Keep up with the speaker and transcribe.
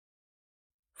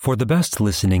For the best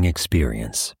listening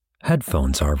experience,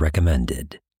 headphones are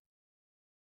recommended.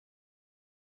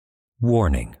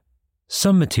 Warning: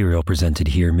 some material presented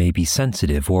here may be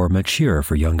sensitive or mature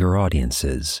for younger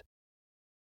audiences.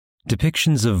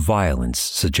 Depictions of violence,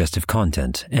 suggestive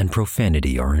content, and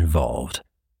profanity are involved.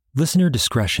 Listener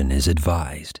discretion is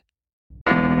advised.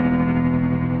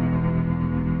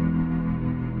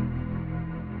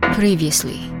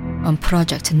 Previously on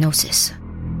Project Gnosis.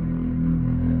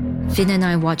 Finn and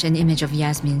I watch an image of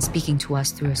Yasmin speaking to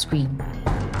us through a screen.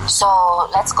 So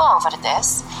let's go over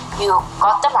this. You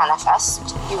got the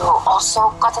manifest. You also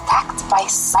got attacked by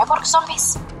cyborg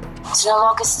zombies.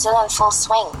 Trilogue is still in full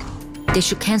swing. They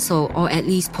should cancel or at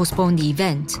least postpone the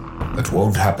event. That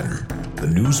won't happen. The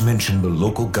news mentioned the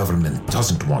local government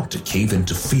doesn't want to cave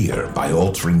into fear by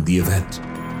altering the event.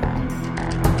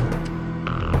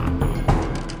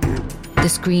 The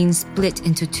screen split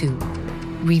into two,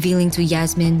 revealing to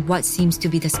Yasmin what seems to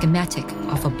be the schematic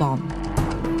of a bomb.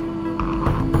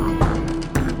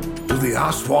 Do the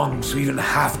Aswangs even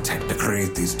have tech to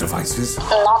create these devices?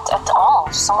 Not at all.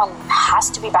 Someone has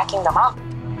to be backing them up.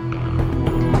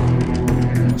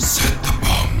 Set the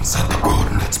bombs at the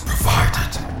coordinates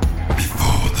provided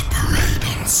before the parade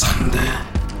on Sunday.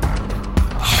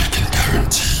 I can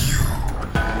guarantee you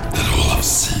that all of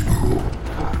Cebu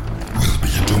will be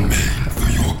a domain for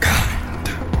your kind.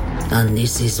 And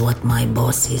this is what my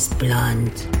bosses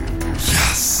planned.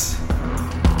 Yes.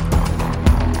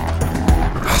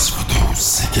 As for those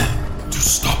seeking to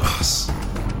stop us,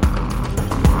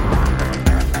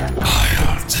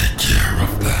 I'll take care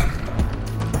of them.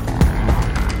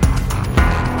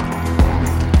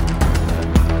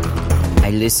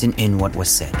 I listened in what was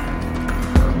said.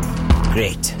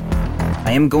 Great.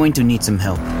 I am going to need some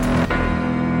help.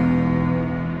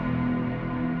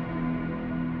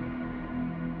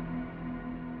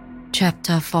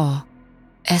 Chapter 4: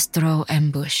 Estro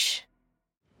Ambush.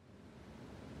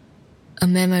 A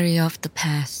memory of the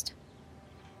past.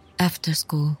 After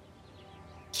school.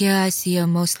 Here I see a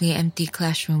mostly empty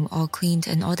classroom, all cleaned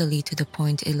and orderly to the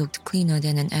point it looked cleaner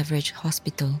than an average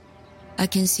hospital. I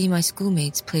can see my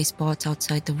schoolmates play sports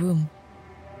outside the room.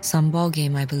 Some ball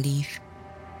game, I believe.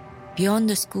 Beyond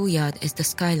the schoolyard is the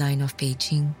skyline of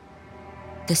Beijing.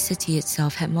 The city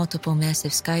itself had multiple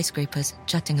massive skyscrapers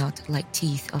jutting out like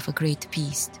teeth of a great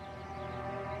beast.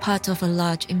 Part of a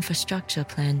large infrastructure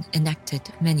plan enacted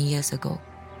many years ago.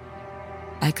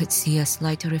 I could see a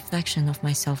slight reflection of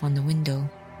myself on the window.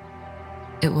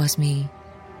 It was me,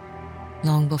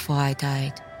 long before I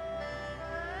died.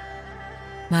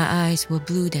 My eyes were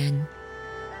blue then,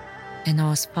 and I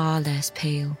was far less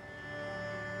pale.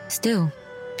 Still,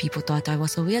 people thought I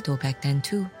was a weirdo back then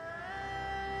too.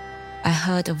 I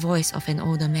heard a voice of an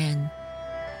older man,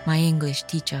 my English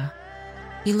teacher.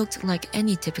 He looked like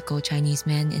any typical Chinese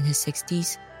man in his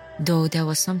 60s, though there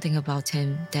was something about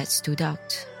him that stood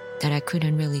out that I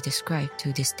couldn't really describe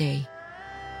to this day.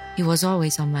 He was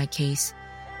always on my case.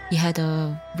 He had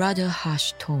a rather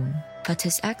harsh tone, but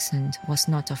his accent was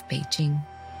not of Beijing.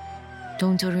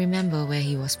 Don't remember where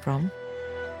he was from.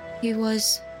 He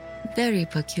was very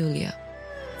peculiar.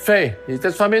 费，你在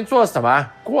窗边做什么？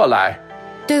过来。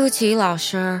对不起，老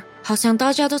师，好像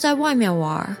大家都在外面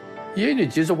玩。耶，你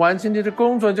及时完成你的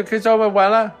工作，你就可以在外玩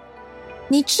了。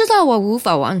你知道我无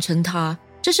法完成它，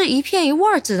这是一片一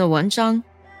万字的文章。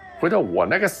回到我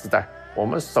那个时代，我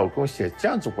们手工写这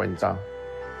样子文章，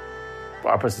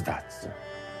而不是打字。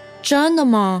真的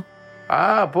吗？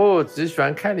啊，不，只喜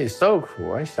欢看你受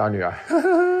苦，小女儿。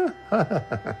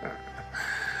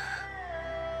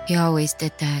He always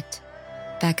did that.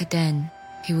 Back then,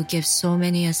 he would give so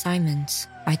many assignments.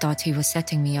 I thought he was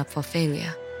setting me up for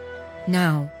failure.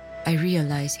 Now, I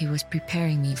realize he was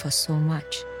preparing me for so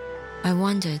much. I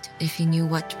wondered if he knew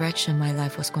what direction my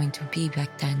life was going to be back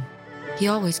then. He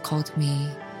always called me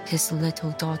his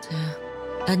little daughter,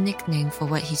 a nickname for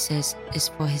what he says is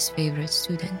for his favorite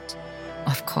student.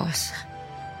 Of course,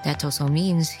 that also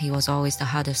means he was always the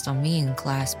hardest on me in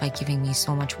class by giving me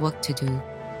so much work to do.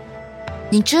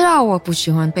 你知道我不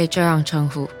喜欢被这样称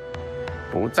呼。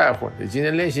不在乎，你今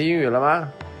天练习英语了吗？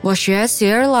我学习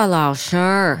了，老师。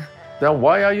Then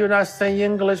why are you not saying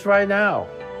English right now?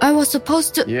 I was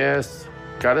supposed to... Yes,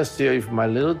 gotta see if my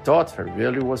little daughter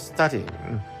really was studying.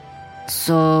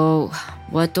 So,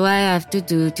 what do I have to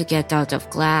do to get out of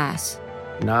class?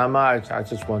 Not much. I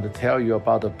just want to tell you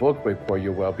about the book report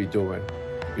you will be doing.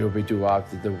 You'll be due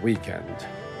after the weekend.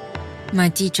 My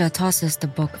teacher tosses the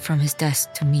book from his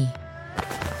desk to me.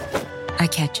 I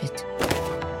catch it.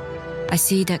 I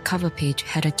see that cover page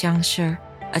had a Jiangshi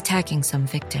attacking some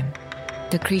victim.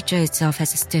 The creature itself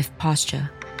has a stiff posture,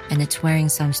 and it's wearing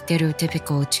some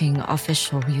stereotypical Qing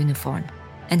official uniform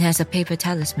and has a paper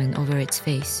talisman over its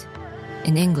face.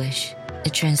 In English,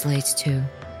 it translates to,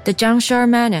 "The Jiangshi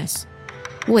manners."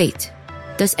 Wait,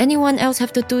 does anyone else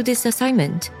have to do this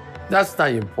assignment? That's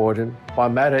not important. What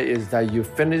matters is that you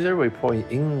finish the report in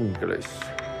English.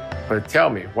 But tell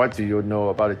me, what do you know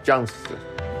about the Jiangshi?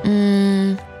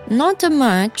 Not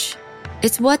much.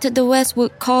 It's what the West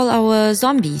would call our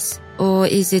zombies. Or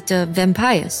is it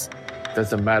vampires?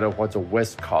 Doesn't matter what the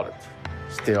West call it.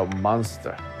 Still a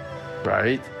monster,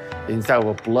 right? Inside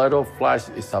of blood or flesh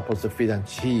is supposed to feed on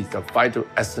qi, the vital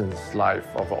essence life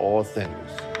of all things.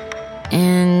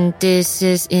 And this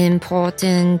is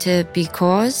important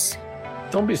because?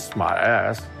 Don't be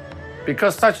smart-ass.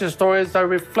 Because such stories are a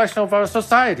reflection of our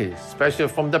society, especially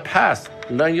from the past.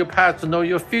 Learn your past to know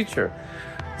your future.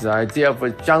 The idea of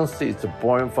a Jiangshi is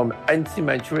born from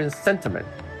anti-Manchurian sentiment.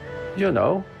 You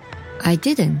know. I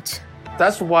didn't.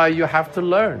 That's why you have to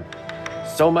learn.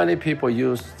 So many people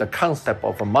use the concept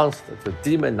of a monster to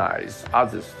demonize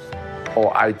others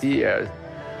or ideas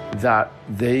that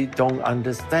they don't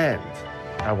understand.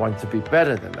 I want to be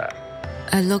better than that.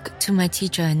 I looked to my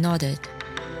teacher and nodded.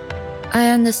 I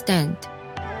understand.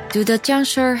 Do the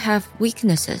Jiangshi have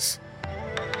weaknesses?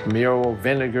 Miro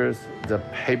vinegars, the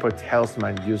paper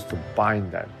talisman used to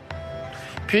bind them.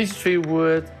 Peach tree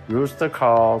wood, rooster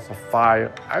calls,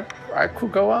 fire. I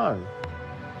could go on.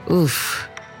 Oof,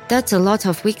 that's a lot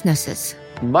of weaknesses.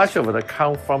 Much of it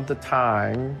comes from the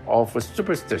time of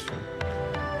superstition.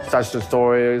 Such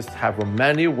stories have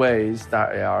many ways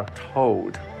that they are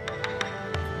told.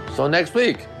 So next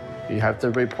week, you have the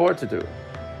report to do.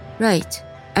 Right.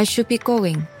 I should be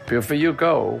going. Before you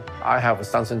go, I have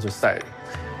something to say.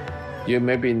 You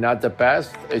may be not the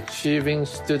best achieving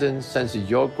student since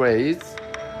your grades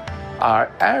are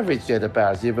average at the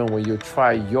best even when you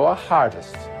try your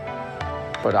hardest.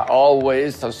 But I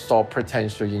always saw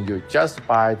potential in you just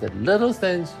by the little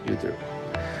things you do.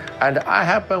 And I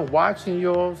have been watching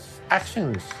your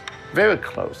actions very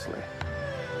closely.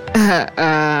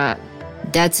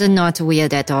 That's not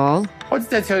weird at all. What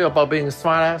did I tell you about being a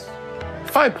smartass?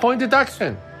 5-point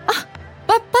deduction.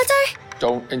 But I...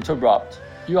 Don't interrupt.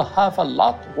 You have a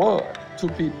lot of work to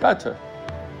be better.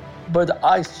 But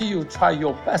I see you try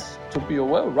your best to be a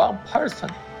well-rounded person.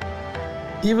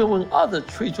 Even when others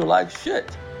treat you like shit,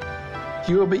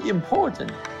 you will be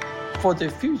important for the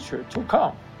future to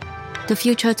come. The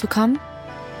future to come?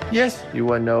 Yes, you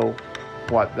will know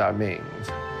what that means.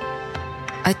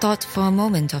 I thought for a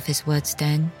moment of his words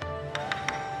then.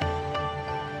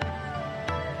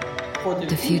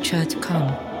 The future to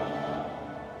come.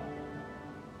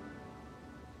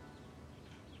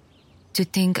 To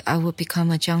think I would become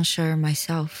a Jiangshi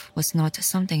myself was not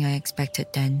something I expected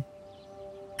then.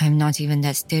 I'm not even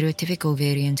that stereotypical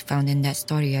variant found in that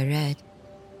story I read.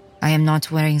 I am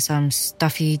not wearing some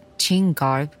stuffy Qing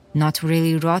garb, not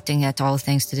really rotting at all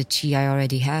thanks to the qi I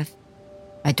already have.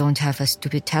 I don't have a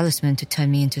stupid talisman to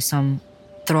turn me into some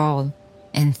thrall.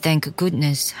 And thank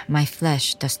goodness my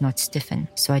flesh does not stiffen,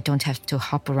 so I don't have to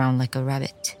hop around like a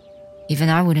rabbit. Even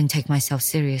I wouldn't take myself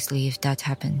seriously if that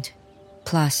happened.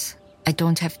 Plus, I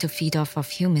don't have to feed off of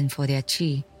human for their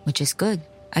qi, which is good.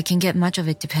 I can get much of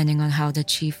it depending on how the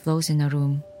qi flows in a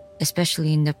room,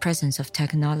 especially in the presence of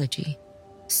technology.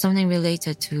 Something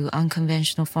related to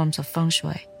unconventional forms of feng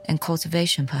shui and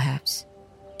cultivation, perhaps.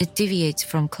 It deviates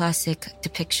from classic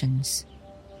depictions.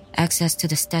 Access to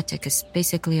the static is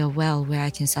basically a well where I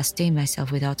can sustain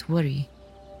myself without worry.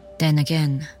 Then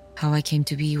again, how I came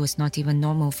to be was not even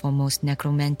normal for most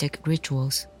necromantic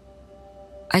rituals.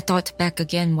 I thought back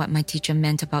again what my teacher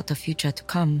meant about the future to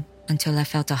come until I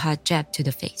felt a hard jab to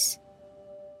the face.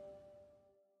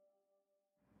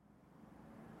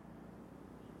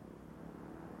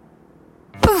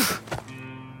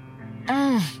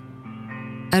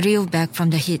 I reel back from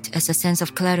the hit as a sense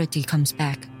of clarity comes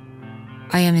back.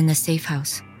 I am in a safe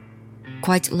house.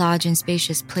 Quite large and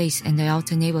spacious place in the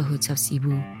outer neighborhoods of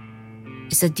Cebu.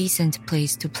 It's a decent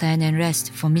place to plan and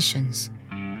rest for missions.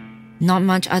 Not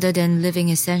much other than living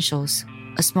essentials,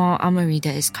 a small armory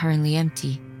that is currently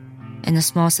empty, and a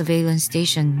small surveillance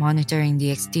station monitoring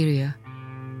the exterior.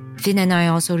 Finn and I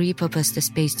also repurposed the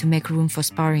space to make room for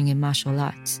sparring in martial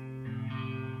arts.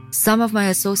 Some of my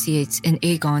associates in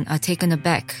Aegon are taken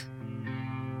aback.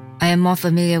 I am more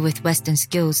familiar with Western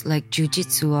skills like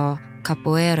jiu-jitsu or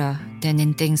capoeira than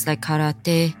in things like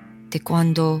karate,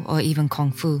 taekwondo, or even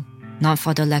kung fu. Not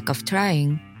for the lack of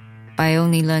trying, but I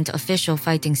only learned official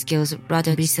fighting skills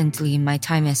rather recently in my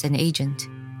time as an agent.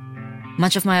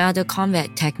 Much of my other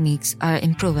combat techniques are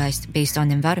improvised based on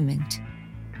environment.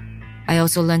 I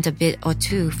also learned a bit or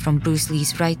two from Bruce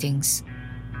Lee's writings.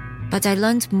 But I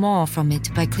learned more from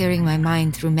it by clearing my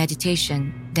mind through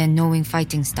meditation than knowing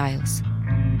fighting styles.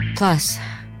 Plus,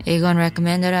 Aegon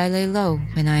recommended I lay low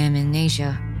when I am in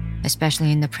Asia,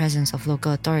 especially in the presence of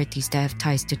local authorities that have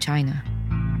ties to China.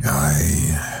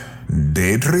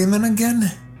 Daydreaming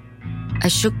again? I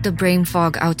shook the brain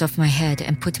fog out of my head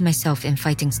and put myself in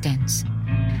fighting stance.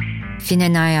 Finn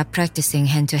and I are practicing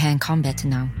hand-to-hand combat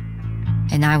now,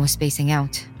 and I was spacing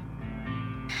out.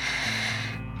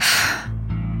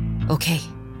 Okay,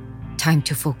 time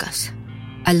to focus.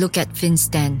 I look at Finn's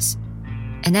stance.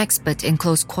 An expert in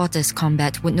close quarters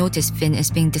combat would notice Finn is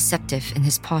being deceptive in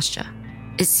his posture.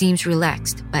 It seems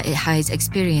relaxed, but it hides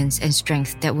experience and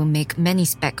strength that will make many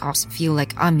spec ops feel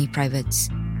like army privates.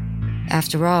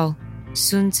 After all,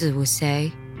 Sun Tzu would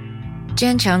say,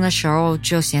 坚强的时候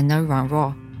就显得软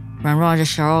弱，软弱的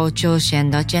时候就显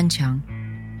得坚强.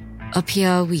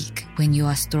 Appear weak when you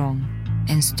are strong,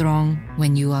 and strong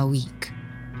when you are weak.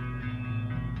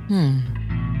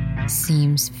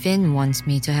 Seems Finn wants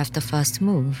me to have the first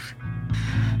move.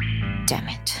 Damn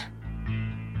it.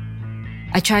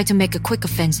 I try to make a quick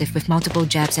offensive with multiple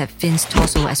jabs at Finn's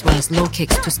torso as well as low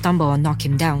kicks to stumble or knock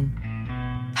him down.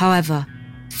 However,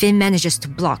 Finn manages to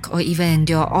block or even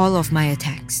endure all of my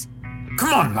attacks.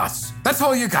 Come on, lass. That's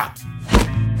all you got.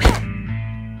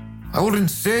 I wouldn't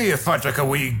say you fight like a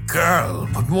wee girl,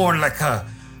 but more like a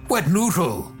wet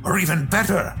noodle. Or even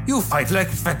better, you fight like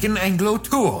feckin' Anglo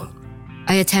Tool.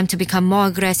 I attempt to become more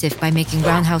aggressive by making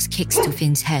roundhouse kicks to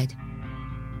Finn's head.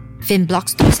 Finn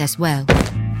blocks those as well.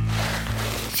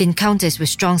 Finn counters with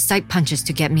strong side punches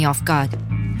to get me off guard.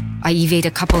 I evade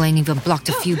a couple and even blocked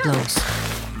a few blows.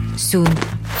 Soon,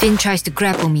 Finn tries to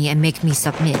grapple me and make me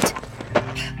submit.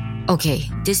 Okay,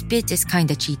 this bit is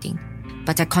kinda cheating,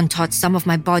 but I contort some of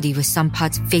my body with some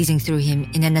parts phasing through him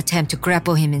in an attempt to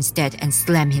grapple him instead and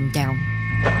slam him down.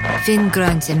 Finn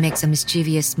grunts and makes a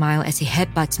mischievous smile as he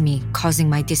headbutts me, causing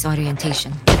my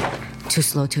disorientation. Too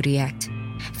slow to react.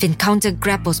 Finn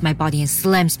counter-grapples my body and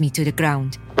slams me to the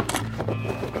ground.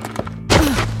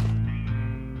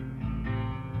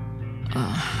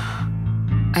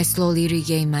 I slowly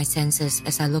regain my senses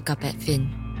as I look up at Finn.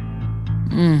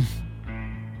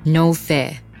 No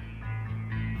fair.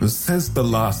 Says the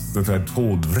lass that I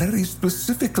told very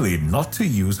specifically not to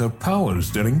use her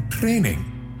powers during training.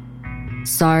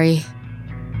 Sorry.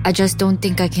 I just don't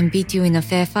think I can beat you in a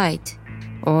fair fight.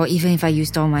 Or even if I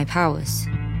used all my powers.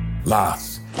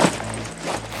 Lass,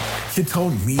 you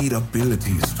don't need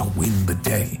abilities to win the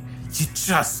day. You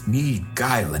just need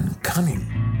guile and cunning.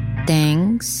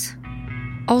 Thanks.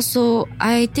 Also,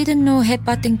 I didn't know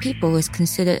headbutting people is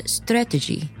considered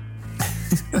strategy.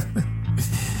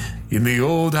 In the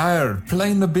old hire,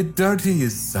 playing a bit dirty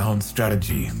is sound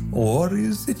strategy. Or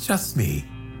is it just me?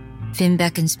 Finn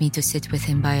beckons me to sit with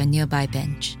him by a nearby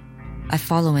bench. I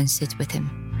follow and sit with him.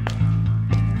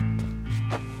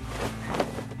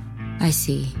 I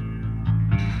see.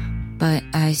 But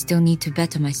I still need to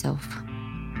better myself.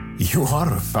 You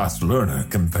are a fast learner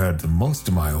compared to most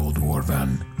of my old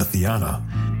warband, the Thiana.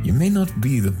 You may not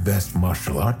be the best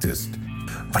martial artist,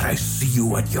 but I see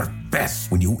you at your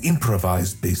best when you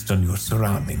improvise based on your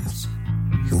surroundings.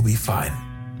 You'll be fine.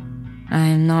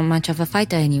 I'm not much of a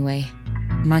fighter anyway.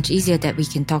 Much easier that we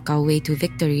can talk our way to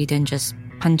victory than just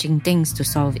punching things to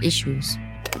solve issues.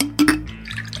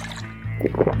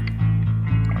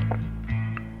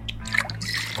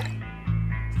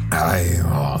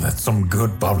 That's some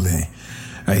good bubbly.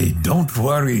 Hey, don't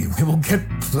worry, we will get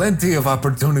plenty of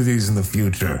opportunities in the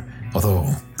future.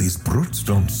 Although, these brutes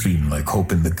don't seem like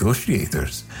open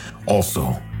negotiators.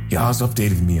 Also, Yaz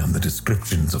updated me on the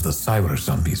descriptions of the cyber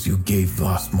zombies you gave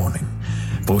last morning.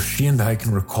 Both she and I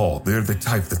can recall they're the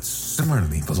type that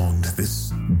similarly belong to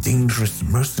this dangerous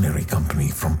mercenary company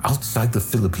from outside the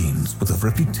Philippines with a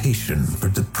reputation for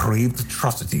depraved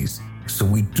atrocities. So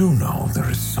we do know there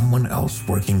is someone else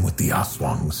working with the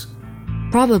Aswangs.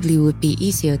 Probably would be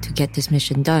easier to get this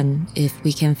mission done if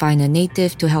we can find a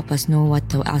native to help us know what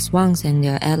the Aswangs and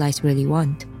their allies really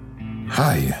want.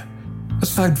 Hi.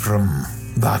 Aside from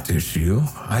that issue,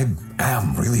 I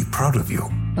am really proud of you.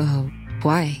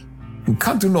 Why?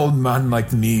 Can't an old man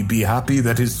like me be happy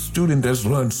that his student has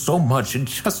learned so much in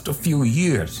just a few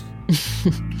years?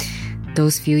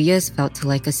 Those few years felt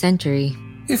like a century.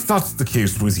 If that's the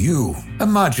case with you,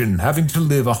 imagine having to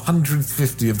live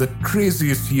 150 of the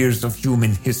craziest years of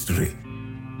human history.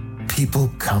 People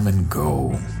come and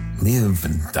go, live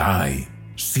and die,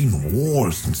 seen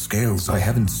wars and scales I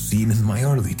haven't seen in my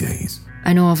early days.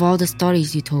 I know of all the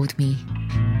stories you told me.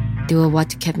 They were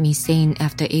what kept me sane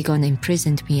after Aegon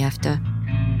imprisoned me after...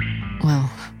 Well,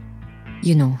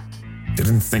 you know.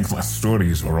 Didn't think my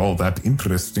stories were all that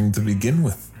interesting to begin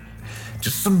with.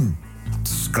 Just some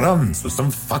scrums or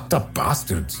some fucked up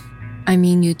bastards. I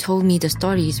mean, you told me the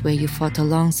stories where you fought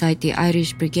alongside the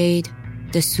Irish Brigade,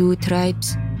 the Sioux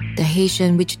tribes, the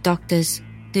Haitian witch doctors,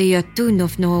 the Yatun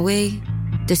of Norway,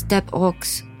 the Steppe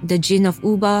Orcs, the Jin of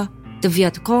Uba, the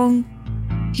Viet Cong.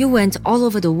 You went all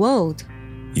over the world.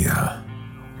 Yeah.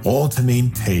 All to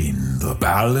maintain the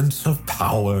balance of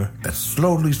power that's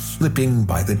slowly slipping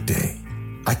by the day.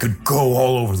 I could go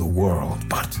all over the world,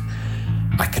 but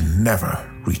I can never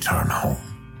return home.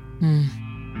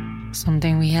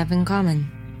 Something we have in common.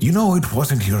 You know it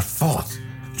wasn't your fault.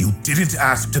 You didn't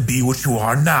ask to be what you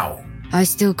are now. I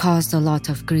still caused a lot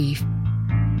of grief.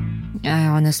 I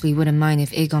honestly wouldn't mind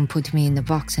if Aegon put me in the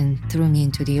box and threw me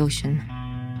into the ocean.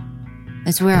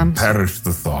 That's where I'm... Perish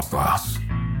the thought, lass.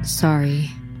 Sorry.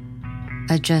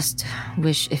 I just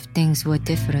wish if things were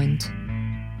different.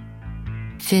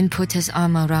 Finn put his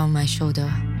arm around my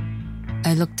shoulder.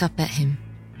 I looked up at him.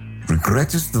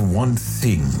 Regret is the one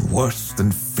thing worse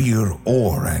than fear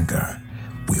or anger.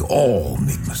 We all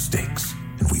make mistakes,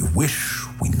 and we wish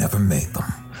we never made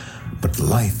them. But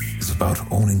life is about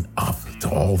owning up to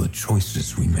all the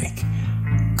choices we make,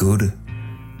 good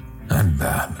and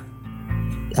bad.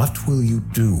 What will you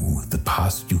do with the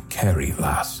past you carry,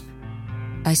 lass?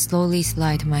 I slowly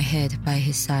slide my head by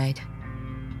his side.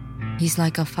 He's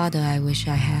like a father I wish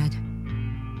I had.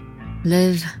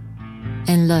 Live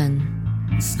and learn.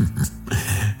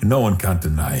 No one can't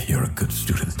deny you're a good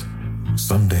student.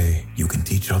 Someday you can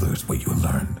teach others what you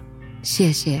learned.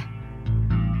 谢谢.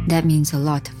 That means a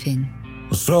lot, Finn.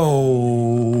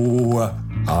 So,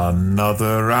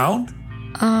 another round?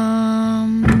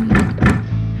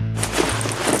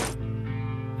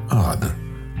 Odd.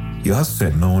 Yas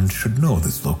said no one should know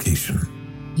this location.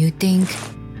 You think?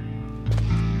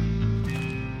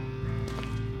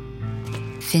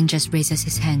 Finn just raises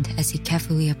his hand as he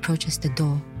carefully approaches the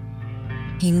door.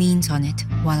 He leans on it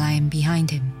while I am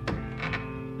behind him.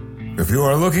 If you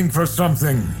are looking for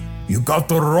something, you got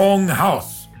the wrong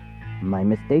house. My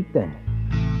mistake then.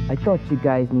 I thought you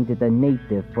guys needed a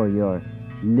native for your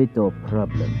little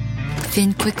problem.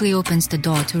 Finn quickly opens the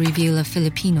door to reveal a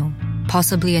Filipino,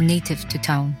 possibly a native to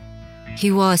town.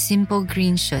 He wore a simple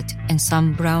green shirt and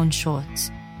some brown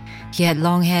shorts. He had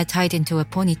long hair tied into a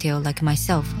ponytail like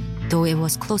myself, though it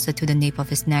was closer to the nape of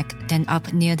his neck than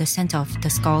up near the center of the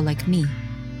skull like me.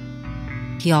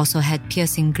 He also had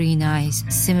piercing green eyes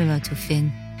similar to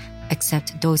Finn,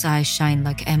 except those eyes shine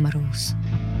like emeralds.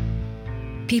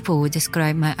 People would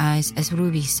describe my eyes as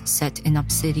rubies set in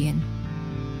obsidian.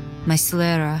 My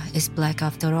sclera is black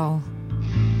after all.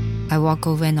 I walk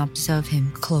over and observe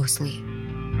him closely.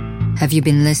 Have you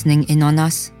been listening in on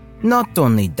us? Not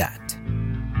only that.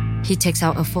 He takes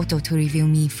out a photo to reveal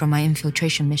me from my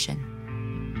infiltration mission.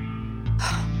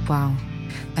 Wow,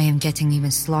 I am getting even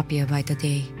sloppier by the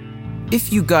day.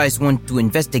 If you guys want to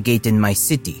investigate in my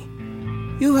city,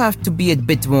 you have to be a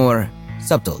bit more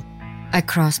subtle. I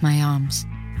cross my arms.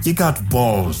 You got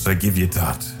balls, I give you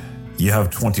that. You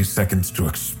have 20 seconds to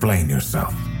explain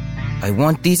yourself. I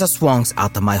want these Aswangs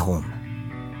out of my home.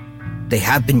 They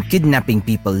have been kidnapping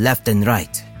people left and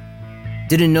right.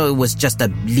 Didn't know it was just a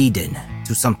lead-in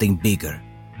to something bigger.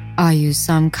 Are you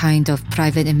some kind of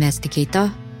private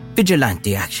investigator?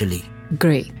 Vigilante, actually.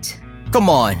 Great. Come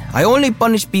on, I only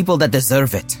punish people that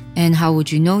deserve it. And how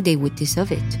would you know they would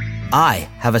deserve it? I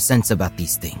have a sense about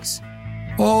these things.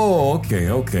 Oh,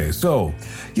 okay. So,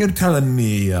 you're telling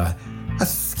me a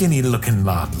skinny-looking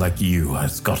lad like you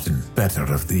has gotten better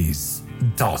of these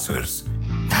daughters?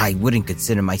 I wouldn't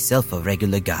consider myself a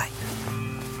regular guy.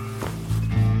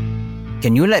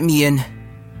 Can you let me in?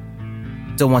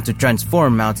 Don't want to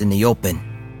transform out in the open.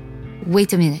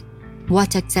 Wait a minute.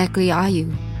 What exactly are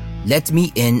you? Let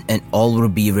me in and all will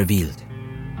be revealed.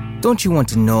 Don't you want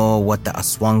to know what the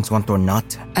Aswangs want or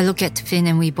not? I look at Finn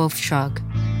and we both shrug.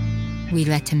 We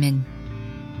let him in.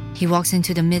 He walks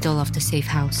into the middle of the safe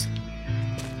house.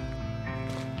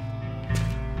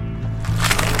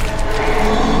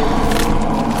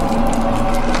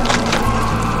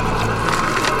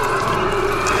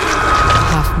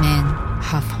 Half man,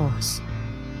 half horse.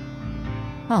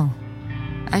 Oh,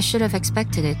 I should have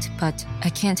expected it, but I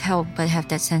can't help but have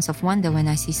that sense of wonder when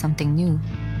I see something new.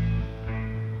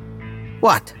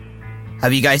 What?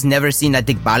 Have you guys never seen a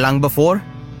Tikbalang before?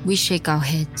 We shake our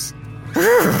heads.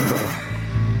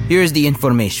 Here's the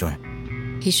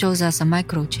information. He shows us a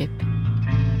microchip.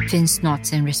 Finn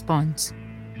snorts in response.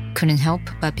 Couldn't help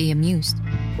but be amused.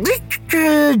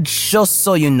 Just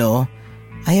so you know,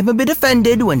 I am a bit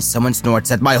offended when someone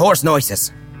snorts at my horse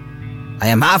noises. I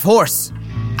am half horse.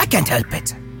 I can't help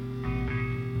it.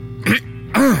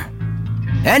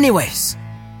 Anyways,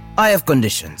 I have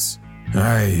conditions.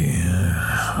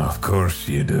 Of course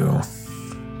you do.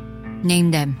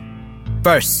 Name them.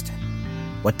 First,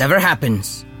 whatever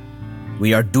happens,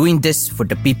 we are doing this for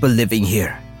the people living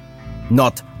here,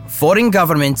 not foreign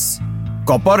governments,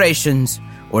 corporations,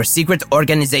 or secret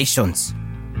organizations.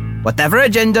 Whatever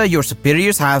agenda your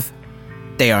superiors have,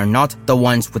 they are not the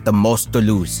ones with the most to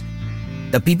lose.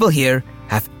 The people here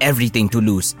have everything to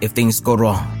lose if things go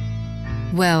wrong.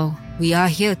 Well, we are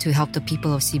here to help the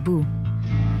people of Cebu.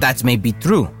 That may be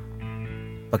true,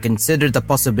 but consider the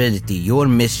possibility your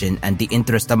mission and the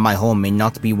interest of my home may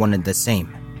not be one and the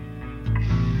same.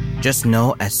 Just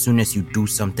know as soon as you do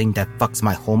something that fucks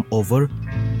my home over,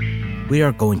 we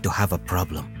are going to have a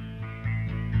problem.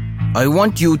 I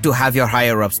want you to have your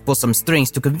higher-ups pull some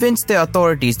strings to convince the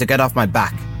authorities to get off my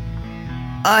back.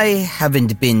 I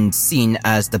haven't been seen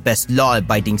as the best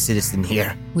law-abiding citizen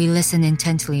here. We listen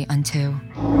intently until...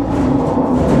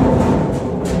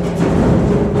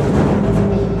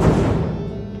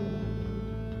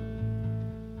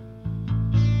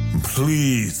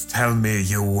 Please tell me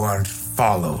you weren't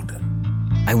followed.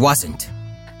 I wasn't.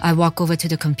 I walk over to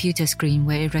the computer screen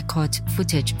where it records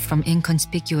footage from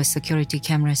inconspicuous security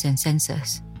cameras and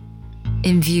sensors.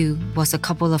 In view was a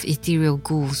couple of ethereal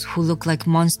ghouls who look like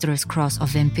monstrous cross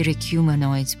of vampiric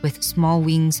humanoids with small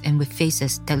wings and with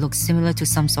faces that look similar to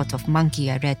some sort of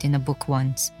monkey I read in a book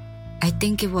once. I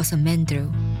think it was a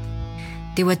mandrill.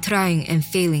 They were trying and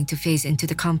failing to phase into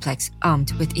the complex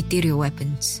armed with ethereal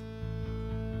weapons.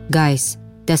 Guys,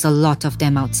 there's a lot of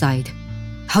them outside.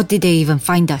 How did they even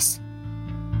find us?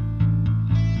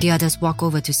 The others walk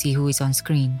over to see who is on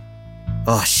screen.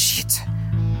 Oh shit.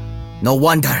 No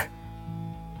wonder.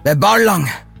 Bebarlang!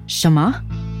 Shama?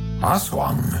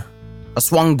 Aswang?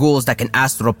 Aswang ghouls that can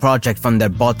astral project from their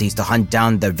bodies to hunt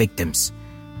down their victims.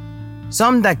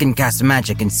 Some that can cast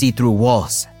magic and see through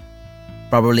walls.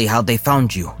 Probably how they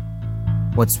found you.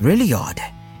 What's really odd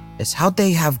is how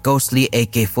they have ghostly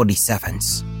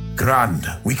AK-47s. Grand,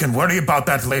 we can worry about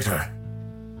that later.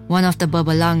 One of the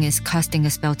Babalang is casting a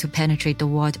spell to penetrate the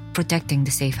ward, protecting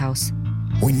the safe house.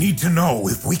 We need to know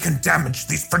if we can damage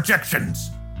these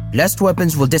projections. Blessed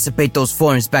weapons will dissipate those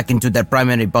forms back into their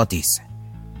primary bodies.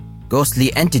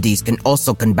 Ghostly entities can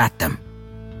also combat them.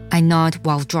 I nod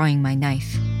while drawing my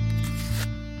knife.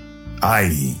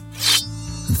 Aye.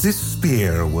 This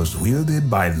spear was wielded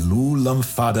by Lu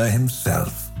Lamfada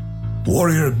himself,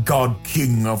 warrior god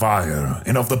king of Ire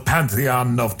and of the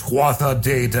pantheon of Tuatha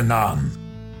De Danann.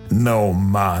 No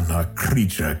man or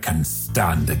creature can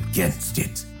stand against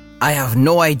it. I have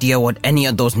no idea what any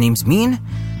of those names mean,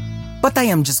 but I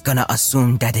am just gonna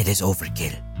assume that it is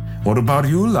overkill. What about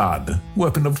you, lad?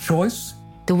 Weapon of choice?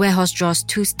 The werehorse draws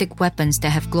 2 stick weapons that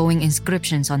have glowing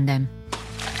inscriptions on them.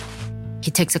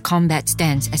 He takes a combat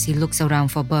stance as he looks around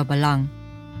for Babalang.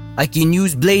 I can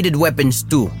use bladed weapons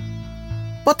too,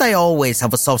 but I always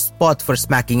have a soft spot for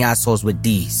smacking assholes with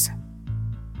these.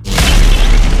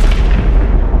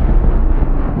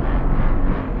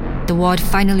 The ward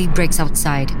finally breaks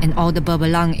outside and all the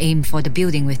Babalang aim for the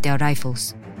building with their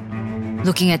rifles.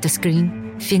 Looking at the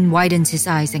screen, Finn widens his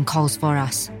eyes and calls for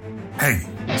us. Hey,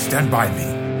 stand by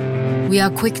me. We are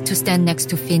quick to stand next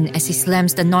to Finn as he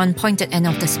slams the non-pointed end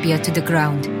of the spear to the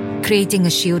ground, creating a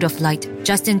shield of light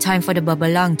just in time for the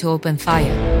Babalang to open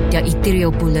fire, their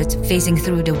ethereal bullets phasing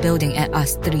through the building at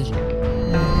us 3.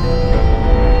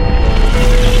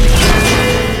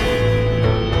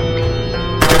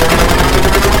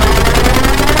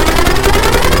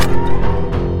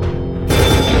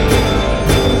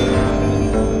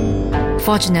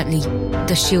 Fortunately,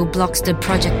 the shield blocks the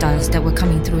projectiles that were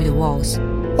coming through the walls.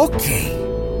 Okay,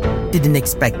 didn't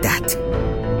expect that.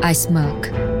 I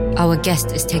smirk. Our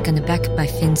guest is taken aback by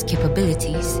Finn's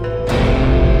capabilities.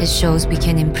 It shows we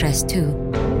can impress too.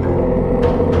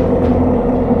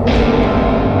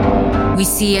 We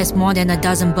see as more than a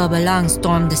dozen Babalang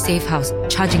storm the safe house,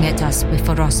 charging at us with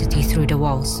ferocity through the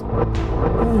walls.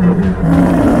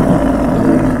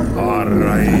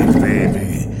 Alright, baby.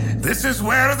 This is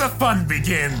where the fun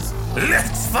begins.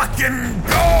 Let's fucking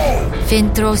go!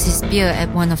 Finn throws his spear at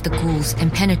one of the ghouls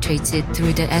and penetrates it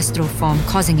through the astral form,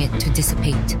 causing it to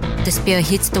dissipate. The spear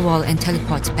hits the wall and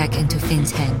teleports back into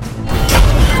Finn's hand.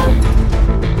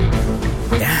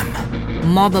 Damn.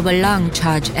 More Babalang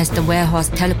charge as the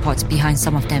werehorse teleports behind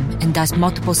some of them and does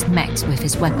multiple smacks with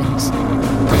his weapons.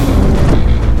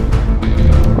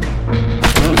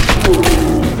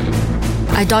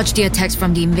 I dodge the attacks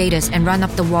from the invaders and run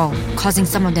up the wall, causing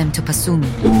some of them to pursue me.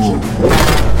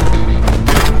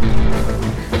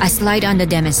 I slide under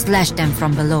them and slash them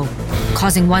from below,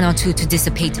 causing 1 or 2 to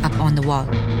dissipate up on the wall.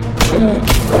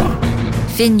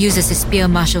 Finn uses his spear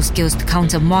martial skills to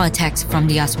counter more attacks from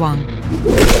the Aswang.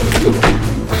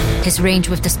 His range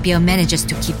with the spear manages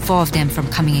to keep 4 of them from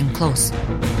coming in close.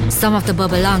 Some of the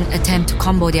Babalang attempt to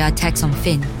combo their attacks on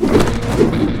Finn.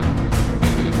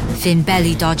 Finn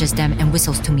barely dodges them and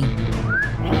whistles to me.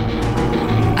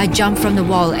 I jump from the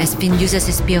wall as Finn uses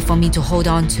his spear for me to hold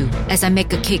on to, as I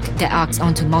make a kick that arcs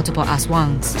onto multiple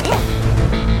Aswangs.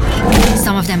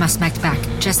 Some of them are smacked back,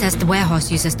 just as the werehorse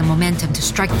uses the momentum to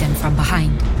strike them from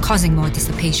behind, causing more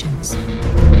dissipations.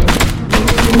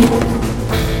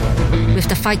 With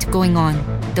the fight going on,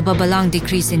 the Babalang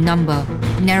decrease in number,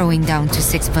 narrowing down to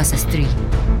 6 versus 3.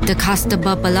 The caster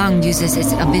Babalang uses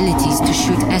its abilities to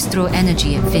shoot astral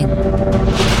energy at Finn.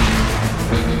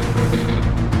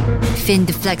 Finn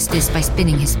deflects this by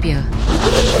spinning his spear.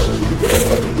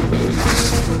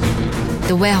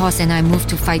 The werehorse and I move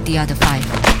to fight the other 5.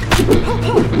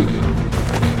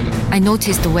 I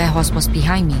noticed the werehorse was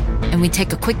behind me, and we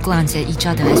take a quick glance at each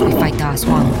other as we fight the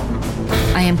Aswang.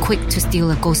 I am quick to steal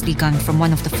a ghostly gun from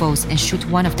one of the foes and shoot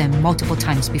one of them multiple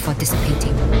times before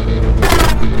dissipating.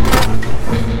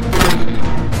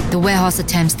 The werehorse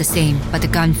attempts the same, but the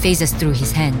gun phases through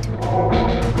his hand.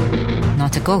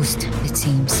 Not a ghost, it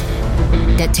seems.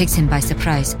 That takes him by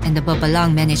surprise, and the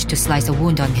Babalang managed to slice a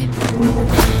wound on him.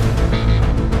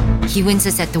 He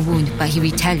winces at the wound, but he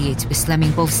retaliates with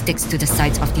slamming both sticks to the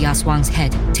sides of the Aswang's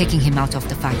head, taking him out of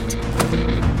the fight.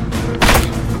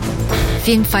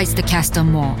 Finn fights the caster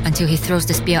more until he throws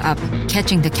the spear up,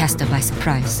 catching the caster by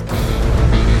surprise.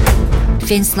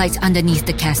 Finn slides underneath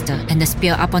the caster, and the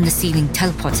spear up on the ceiling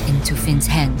teleports into Finn's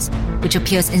hands, which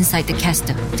appears inside the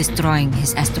caster, destroying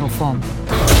his astral form.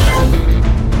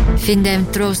 Finn then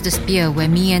throws the spear where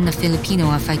me and the Filipino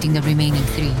are fighting the remaining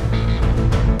 3.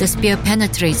 The spear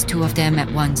penetrates 2 of them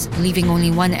at once, leaving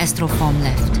only 1 astral form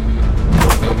left.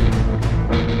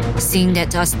 Seeing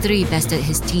that us 3 bested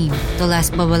his team, the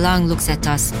last Babalang looks at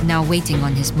us, now waiting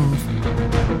on his move.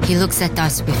 He looks at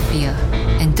us with fear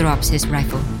and drops his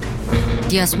rifle.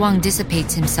 The Aswang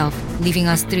dissipates himself, leaving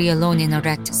us 3 alone in a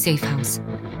wrecked safe house.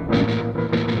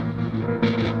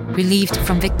 Relieved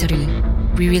from victory,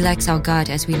 we relax our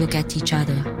guard as we look at each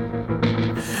other.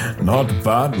 Not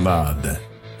bad, lad.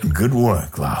 Good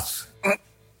work, lass.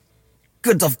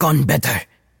 Could have gone better.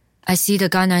 I see the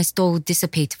gun I stole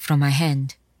dissipate from my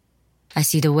hand. I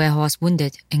see the werehorse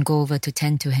wounded and go over to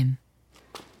tend to him.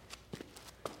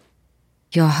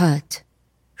 You're hurt.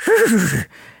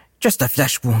 Just a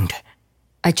flesh wound.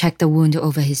 I check the wound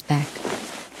over his back.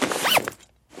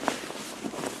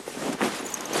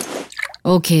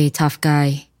 Okay, tough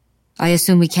guy. I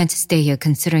assume we can't stay here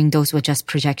considering those were just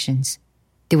projections.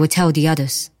 They will tell the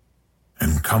others.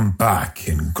 And come back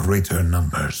in greater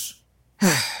numbers.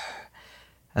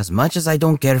 As much as I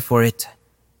don't care for it,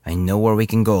 I know where we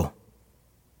can go.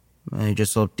 I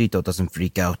just hope Tito doesn't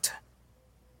freak out.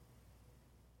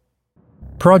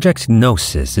 Project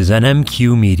Gnosis is an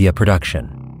MQ Media production.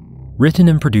 Written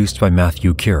and produced by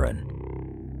Matthew Curran.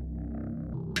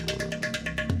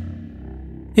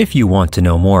 If you want to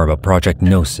know more about Project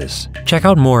Gnosis, check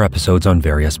out more episodes on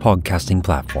various podcasting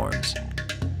platforms.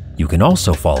 You can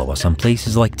also follow us on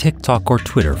places like TikTok or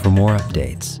Twitter for more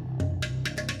updates.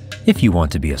 If you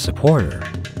want to be a supporter,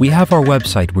 we have our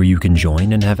website where you can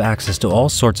join and have access to all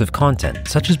sorts of content,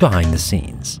 such as behind the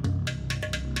scenes.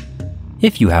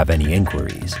 If you have any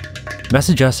inquiries,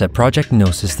 message us at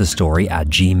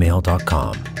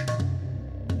projectgnosisthestory@gmail.com.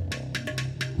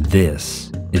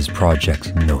 This is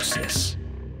Project Gnosis.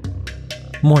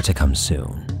 More to come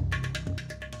soon.